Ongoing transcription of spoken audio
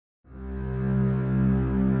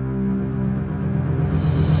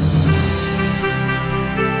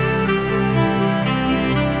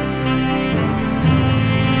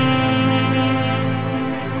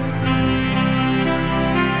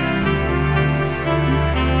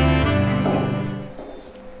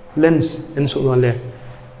lens en su lo le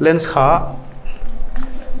lens kha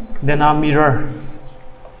dena mirror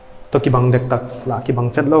to ki bang dek tak la ki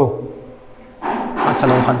bang chat lo a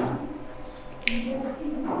chalo khan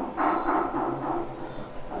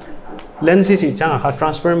lens is chang kha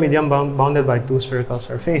transparent medium bounded by two spherical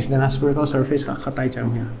surface then a spherical surface ka khatai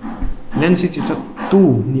chang ya lens is cha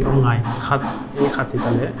two ni ongai khat e khati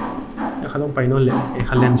ta le e khalong pai no le e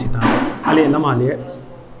kha lens ta ale lama le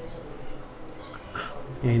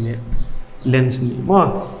e le lens ni ma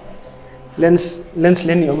lens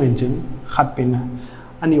len ni om engine khat pin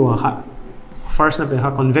ani wa kha first na be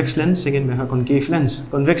ha convex lens second be ha concave lens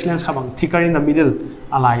convex lens kha bang thicker in the middle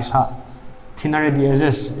alai sa thinner the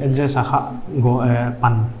edges ha go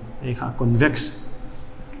pan e kha convex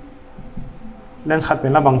lens khat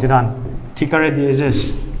pin la bang jidan thicker the edges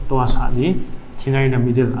to asa ni thinner in the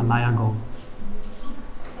middle alai go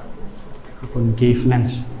concave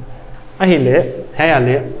lens ahile haya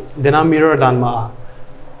le dena mirror dan ma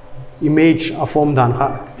image a form dan kha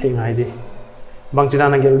thingai di bang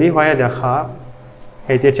jidan agel di waya da kha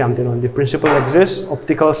hete chamten on the principal axis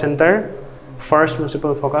optical center first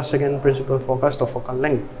principal focus second principal focus to focal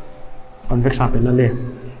length convex happen le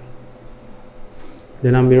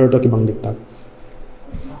dena mirror to ki bang dik tak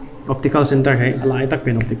optical center hai alai tak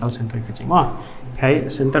pen optical center ki chima hai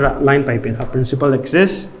center line pai pen principal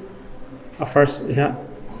axis a first ya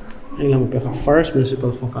englam pe first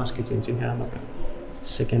principal focus ki chin ya ma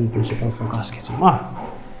second principal focus ki chima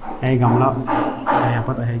hai gamla hai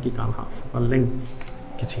apa ta hai ki kal ha focal length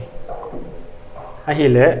ki chi a hi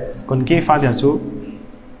le concave fa dia chu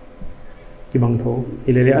ki bang tho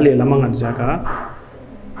hi le ale lamang an ja ka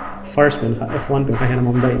first pen kha f1 pen kha hena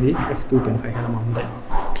mom dai ni f2 pen kha hena mom dai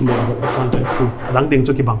ki le f1 to f2 dang ting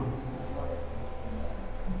chu ki bang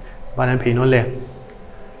banan phe no le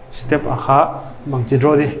step a kha bang chi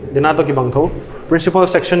draw di dena to ki bang tho principal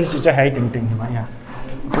section chi cha hai ting ting ma ya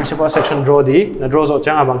principal section draw di na draw zo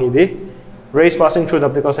chang abang hi di rays passing through the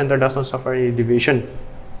optical center does not suffer any deviation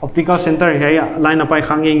optical center hai line apai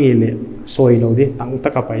khangi ngi le soi lo di tang ta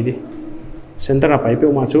ka pai di center apai pe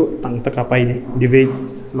ma chu tang ta ka pai di deviate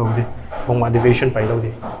lo di bong ma deviation pai lo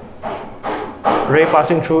di ray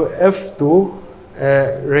passing through f2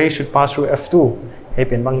 ray should pass through f2 hai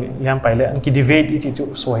pen bang yam pai le an ki deviate chi chu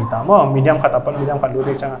soi ta ma medium khat apan medium khat lo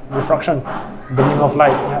di chang refraction bending of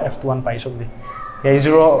light ya f1 pai sok di hai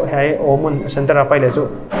zero hai omun center apai le chu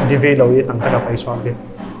deviate lo di tang ta ka pai swak di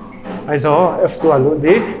aizo f2 alu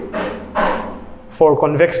di for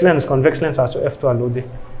convex lens also f2 alu di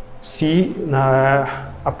c na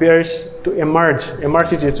appears to emerge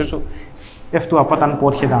chi chu f2 apatan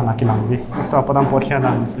pot khida na kilang di f2 apatan pot khida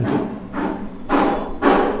na chu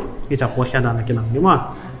ki cha pot khida na kilang di ma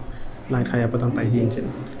light khaya apatan pai din chen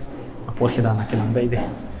pot khida na kilang dai de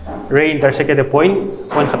ray intersect at the point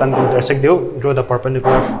khatan to intersect deu draw the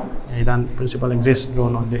perpendicular dan principal axis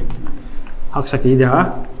drawn on the hak saki dia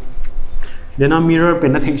dena mirror pe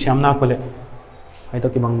na thing siam na ko le hai to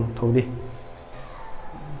ki bang thodi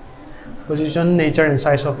position nature and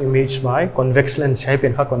size of image by convex lens hai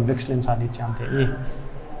pen kha convex lens adi cham the e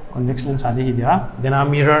convex lens adi hi dia dena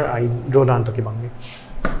mirror I draw down to ki bang ni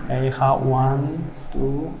hai kha 1 2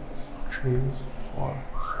 3 4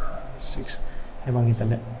 6 hai bang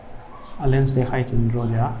itale a lens de khai chin draw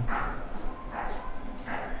dia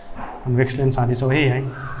convex lens adi so hey hai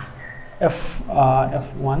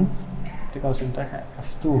f1 optical center है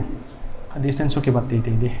f2 distance की बात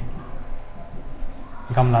देते दे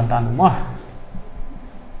gamla dan ma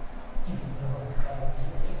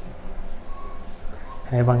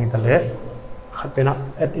hai bang itale khatpena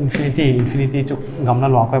at infinity chu gamla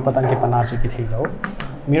lo ko patan ki pana che ki thilo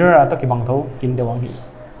mirror ato ki bang tho kin de wang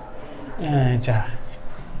hi cha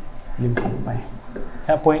lim pai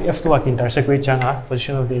ha point f2 ak intersect with changa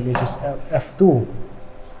position of the image is f2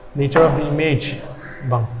 nature of the image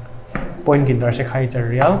bang point intersect height are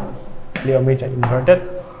real, the image are inverted,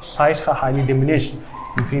 size are highly diminished,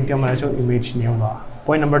 infinity image new.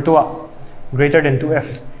 Point number 2, greater than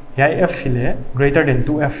 2f. Here f hile greater than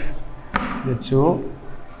 2f. Let's show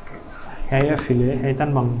here f hile here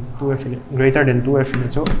tan bang 2f hile greater than 2f hile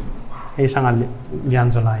so here sangal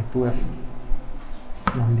gyan zolai 2f.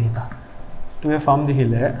 Nam dita 2f am di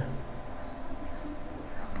hile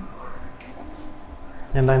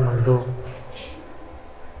yan line bang do.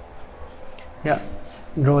 Yeah,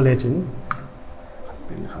 draw legend.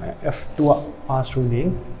 F2 pass through the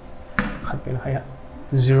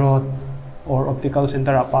 0 or optical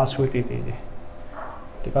center pass through it.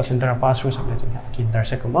 Optical center pass through something.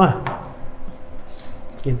 Intersect ma.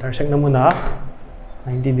 Intersect na muna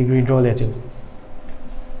 90 degree draw legend.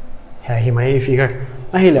 hi mai figure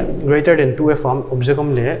a hi la greater than 2f object om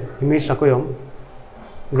le image la ko yom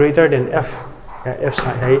greater than f f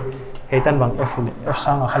sa hai tan bang f le f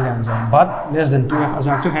sang a khalian jam but less than 2f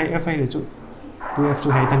azak chu hai f hai le chu 2f chu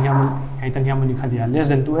hai tan hiam ni khalia less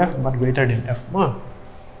than 2f but greater than f ma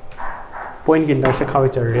point in intersect how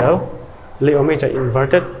it's a real le om cha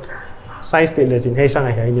inverted size te le jin hai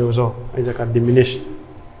sang hai new zo ai ja ka diminish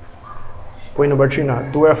point number 3 na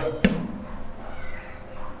 2f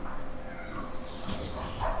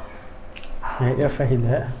hai f hai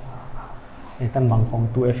le hai tan bang khong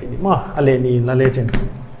 2f ni ma ale ni la le chen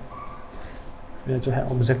le chu hai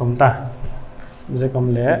object om ta object om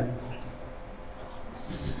le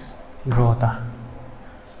draw ta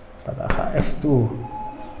pada kha f2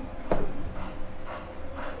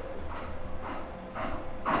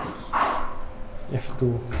 f2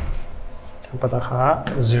 pada kha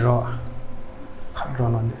 0 kha draw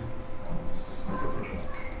non de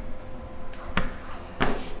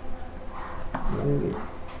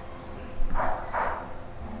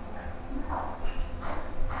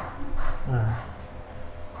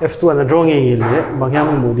f2 ana drawing le bangyam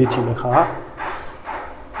mu di chi le kha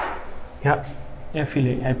ya f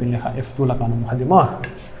le ai pin le kha f2 la kanum khadima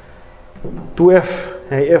 2f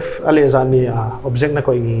hai f ale zani object na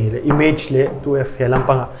ko le image le 2f helam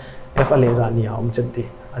panga f ale zani omchenti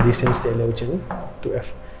a distance te le uchin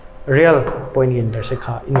 2f real point intersect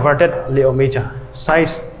kha inverted le omega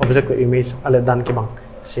size object ko image ale dan ke bang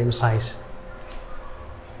same size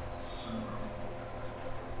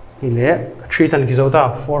ile 3 tan ki zota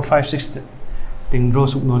 4 5 6 ting draw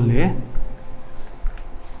suk non le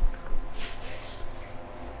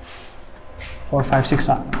 4 5 6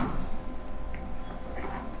 sa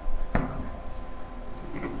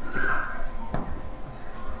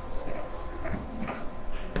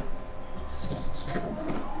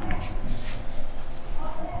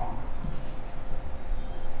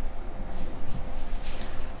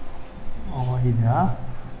over here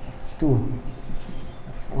f2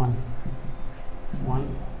 f1 f1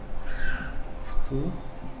 f2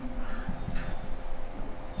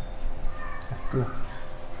 f2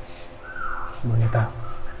 mangita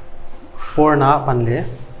 4 na panle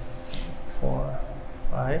 4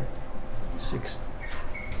 5 6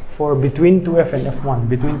 4 between 2f and f1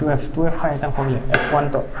 between 2f hai tang khom le f1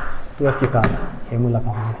 to 2f ki ka hemula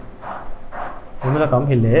kam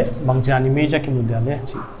hile bangjani meja ki mu dale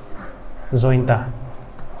chi join ta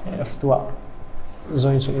f2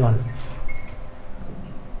 join suk non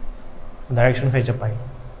direction khai chapai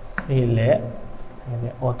hile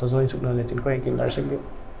auto join suk non le chin ko ek intersect de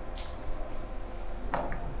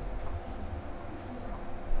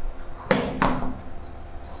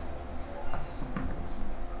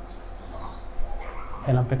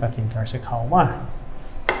helam pe ka intersect how ma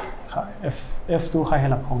f2 khai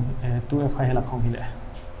helak khong 2f khai helak khong hile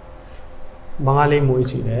bangali moi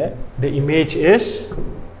chi le the image is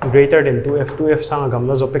greater than 2f sang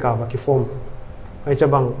gamla zo pe ka ba ki form ai cha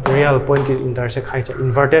bang real point ki intersect khai cha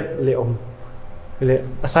inverted le om le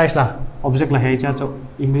size la object la hai cha cho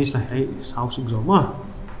image la hai sau suk zo ma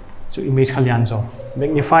cho image khalian zo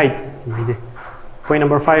magnified mai de point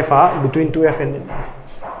number 5 between 2f and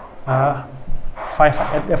 5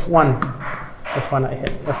 at f1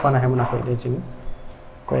 hai muna ko de ching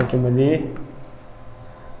ko ek mali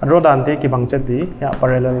ro dan te ki bang chat di ya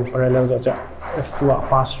parallel zo cha f2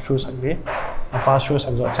 pass through sakbe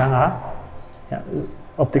sak zo changa ya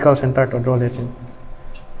optical center to draw le chin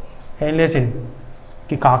he le chin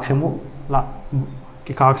ki kaak se mu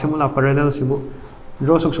la parallel se mu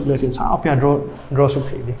draw suk le chin sa apya draw suk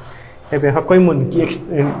thi di he be ha koi mun ki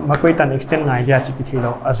ma koi tan extend ngai ya chi ki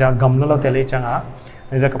thilo aja gamna lo tele changa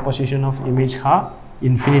aja ka position of image ha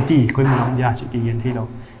infinity koi mun ya chi ki yen thilo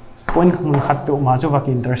point mun khat pe ma jo vak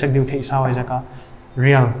intersect diu thei sa wa ja ka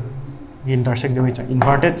real intersect diu cha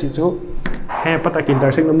inverted chi chu he pata ki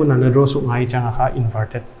intersect na mun na draw suk ngai changa kha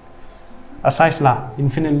inverted a size la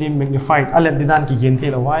infinitely magnified ale didan ki yen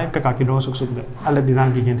thelo wai pe ka ki draw suk de ale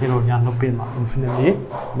didan ki yen thelo yan no pe ma infinitely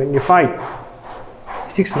magnified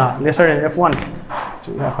 6 na lesser than f1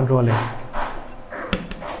 chu ya control le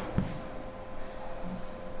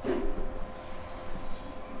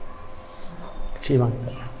chi bang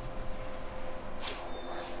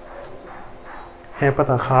he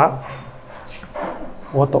pata kha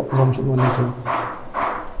auto zoom suk non chu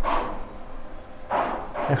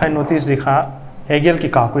he khai notice di kha hegel ki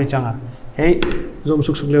ka koi changa he zoom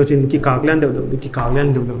suk leo chin ki ka klan de ki ka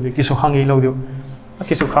klan de ki so khangi lo de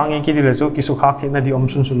ki su khangi ki di le chu ki su khak the na di om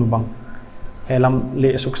sun sun bang he lam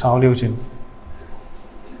le suk saw leo chin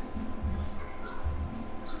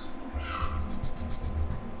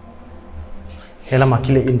helama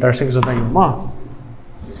kile intersect zo dai ma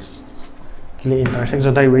kile intersect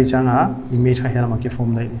zo dai wei changa image kha helama ki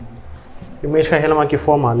form dai image kha helama ki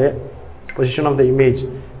form ale position of the image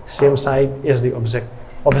same side as the object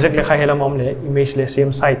object le kha helama le image le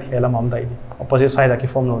same side helama dai opposite side ki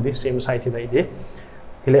form no di same side dai di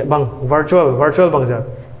hele bang virtual bang ja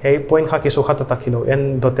hey point kha ki so kha ta takhilo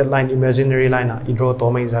and dotted line imaginary line a i draw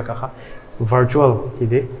to mai ja ka kha virtual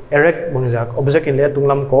ide erect bang ja object in le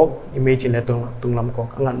tunglam ko image in le tunglam ko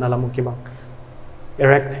angat na lamu ki bang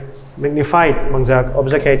erect magnified bang ja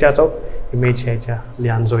object he cha chau image he cha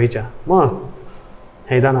lian zoi cha ma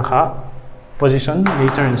hey da na kha position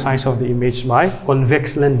nature and size of the image by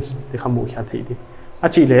convex lens te khamu kha thi di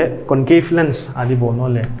achi le concave lens adi bo no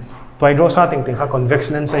le toy draw sa ting kha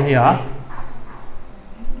convex lens hi a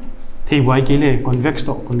thi wai ki le convex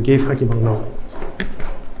to concave kha ki bang lo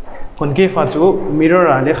concave fa chu mirror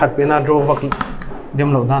a le khat pena draw vak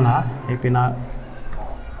dem lo da na he pena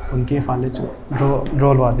concave fa le chu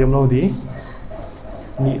draw lo dem lo di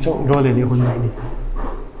ni chu draw le li hun mai ni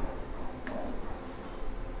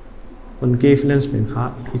concave lens pen kha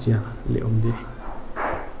hi cha le om di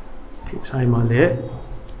sai ma le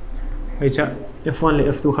ai cha f1 le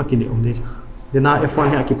f2 kha ki le om di dena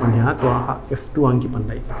f1 ha ki pan ya to ha f2 ang ki pan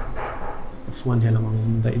dai f1 hela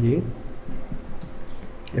mang dai di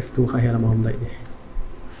f2 kha hela mang dai di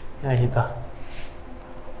ya hi ta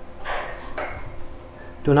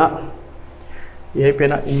tuna ye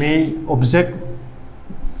pena image object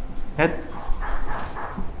at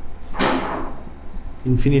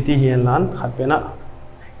infinity here lan khat pena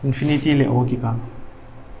infinity le o ki ka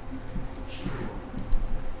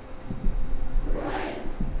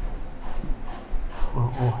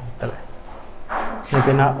tale ye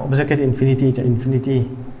pena object at infinity cha infinity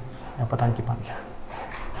ya patan ki pan kya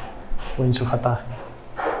point su khata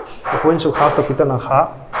point su kha to kita na kha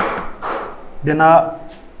dena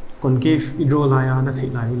concave draw la ya na thei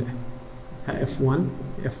la le f1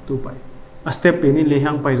 f2 pai a step penin le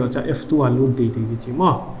hang pai zo cha f2 alu te te di chi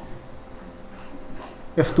mo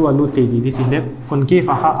f2 alu te di chi le concave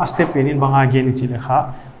ha a step penin banga ge ni chi le kha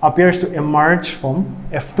appears to emerge from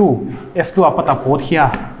f2 f2 apata pot hia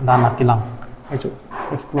dana kilang achu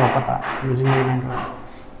f2 apata imaginary line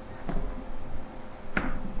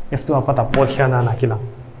f2 apata pot hia dana kilang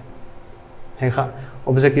he kha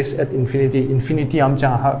object is at infinity am cha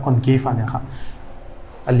ha concave ane kha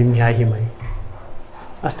alim hi hi mai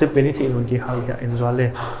aste peni thi non ki hal ya enjole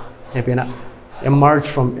he pena emerge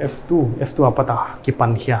from f2 apata ki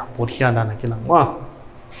pan hia pot hia dana kilang wa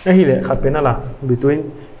hi le khat pena la between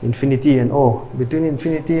infinity and o between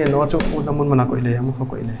infinity and o chu namun mana ko ile amu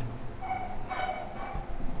ko ile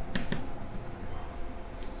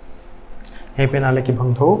he pena le ki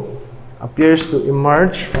bhang tho appears to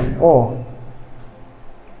emerge from o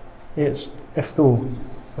is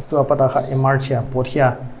f2 apata kha emerge ya pot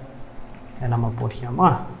hia ena ma pot hia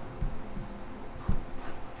ma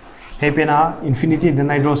he pena infinity then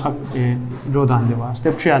I draw dan dewa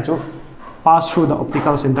step 3 chu pass through the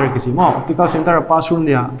optical center ki chi mo optical center pass through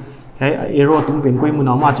dia he arrow tung pen koi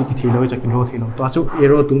muna ma chi ki thilo cha ki ro thilo to chu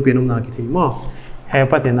arrow tung pen na ki thei mo he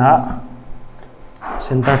patena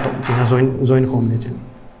center to chi na join home ne chi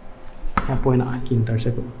ha point a ki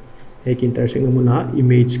intersect he ki intersect muna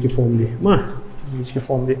image ki form di ma image ki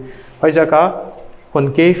form di pai ja ka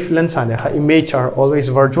concave lens ane ha image are always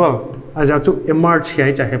virtual aja chu emerge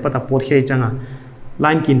hi cha he pata pot hi changa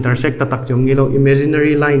line ki intersect ta tak jom ngilo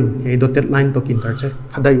imaginary line he dotted line to ki intersect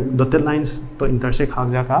khadai dotted lines to intersect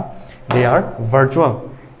khak ja ka they are virtual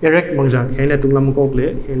erect mangja hele tunglam ko le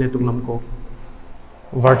hele tunglam ko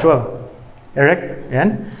virtual erect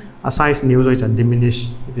and a size new so it's diminish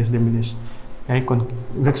it is diminished he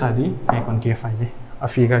convex adi he concave adi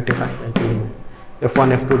a figure define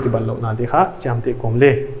f1 f2 ti ban lo na dekha cham te kom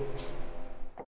le